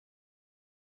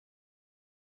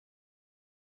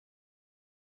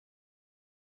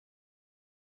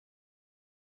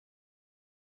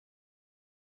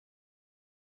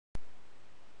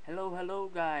Hello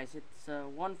guys, it's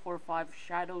 145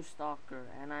 Shadow Stalker,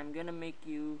 and I'm gonna make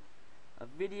you a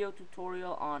video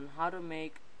tutorial on how to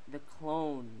make the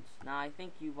clones. Now I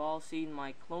think you've all seen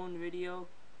my clone video.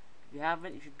 If you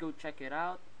haven't, you should go check it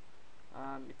out.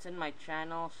 It's in my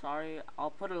channel. Sorry,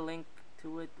 I'll put a link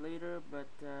to it later, but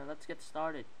let's get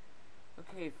started.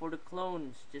 Okay, for the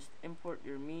clones, just import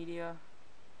your media.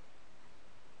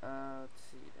 Let's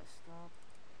see, desktop.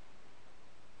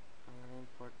 I'm gonna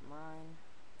import mine.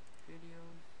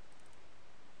 Videos.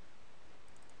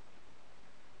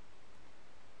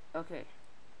 Okay,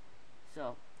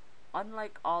 so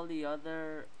unlike all the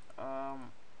other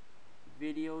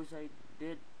videos I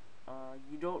did,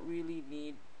 you don't really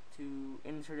need to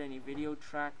insert any video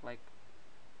track, like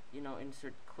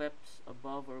insert clips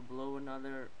above or below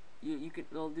another.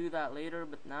 You'll do that later,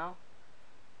 but now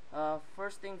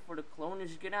first thing for the clone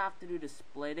is you're gonna have to do the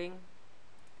splitting.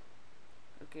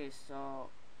 Okay, so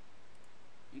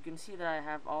you can see that I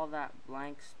have all that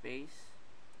blank space,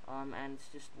 and it's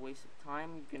just a waste of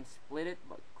time. You can split it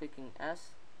by clicking S,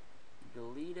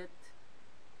 delete it,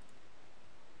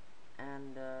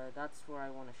 and that's where I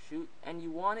want to shoot. And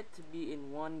you want it to be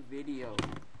in one video.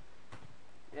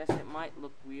 Yes, it might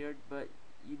look weird, but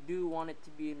you do want it to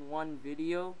be in one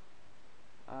video.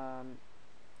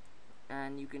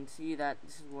 And you can see that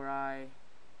this is where I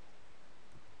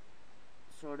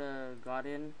sort of got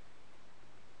in.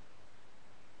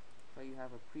 So you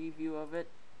have a preview of it.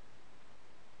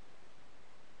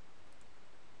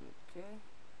 Okay.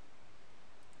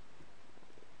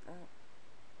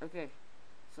 Okay.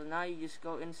 So now you just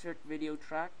go insert video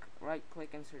track. Right click,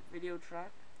 insert video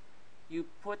track. You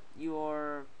put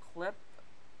your clip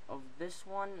of this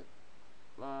one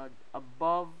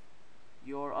above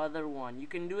your other one. You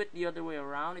can do it the other way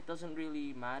around. It doesn't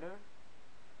really matter.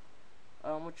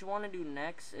 What you want to do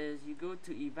next is you go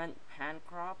to event pan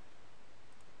crop.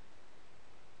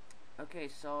 Okay,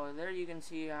 so there you can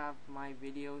see I have my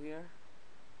video here.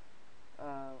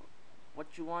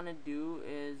 What you want to do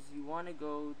is you want to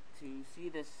go to see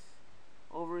this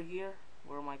over here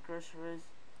where my cursor is.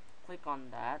 Click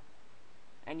on that,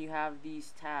 and you have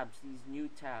these tabs, these new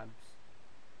tabs.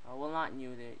 Well, not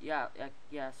new.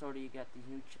 Sorry, you get these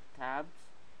new tabs.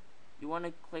 You want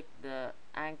to click the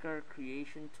anchor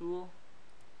creation tool.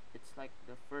 It's like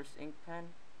the first ink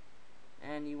pen.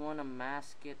 And you want to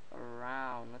mask it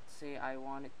around. Let's say I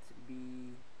want it to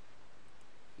be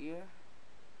here,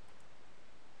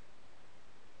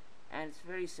 and it's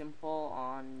very simple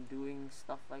on doing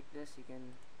stuff like this. You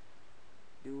can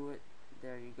do it.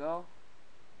 There you go.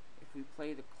 If we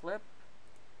play the clip,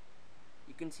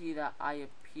 you can see that I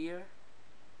appear,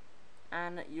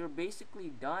 and you're basically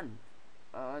done.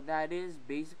 That is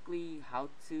basically how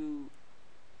to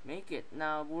make it.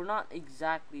 Now we're not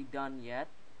exactly done yet.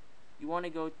 You want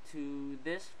to go to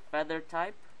this feather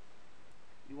type.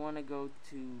 You want to go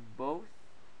to both.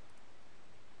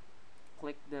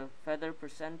 Click the feather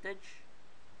percentage.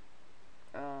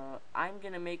 I'm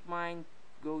gonna make mine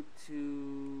go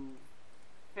to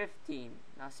 15.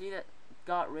 Now see that it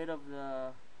got rid of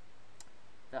the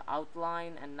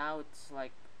outline, and now it's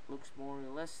like looks more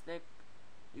realistic.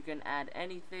 You can add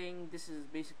anything. This is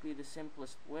basically the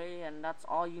simplest way, and that's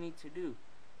all you need to do.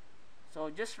 So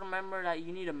just remember that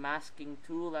you need a masking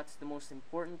tool. That's the most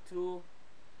important tool.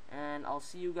 And I'll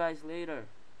see you guys later.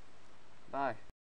 Bye.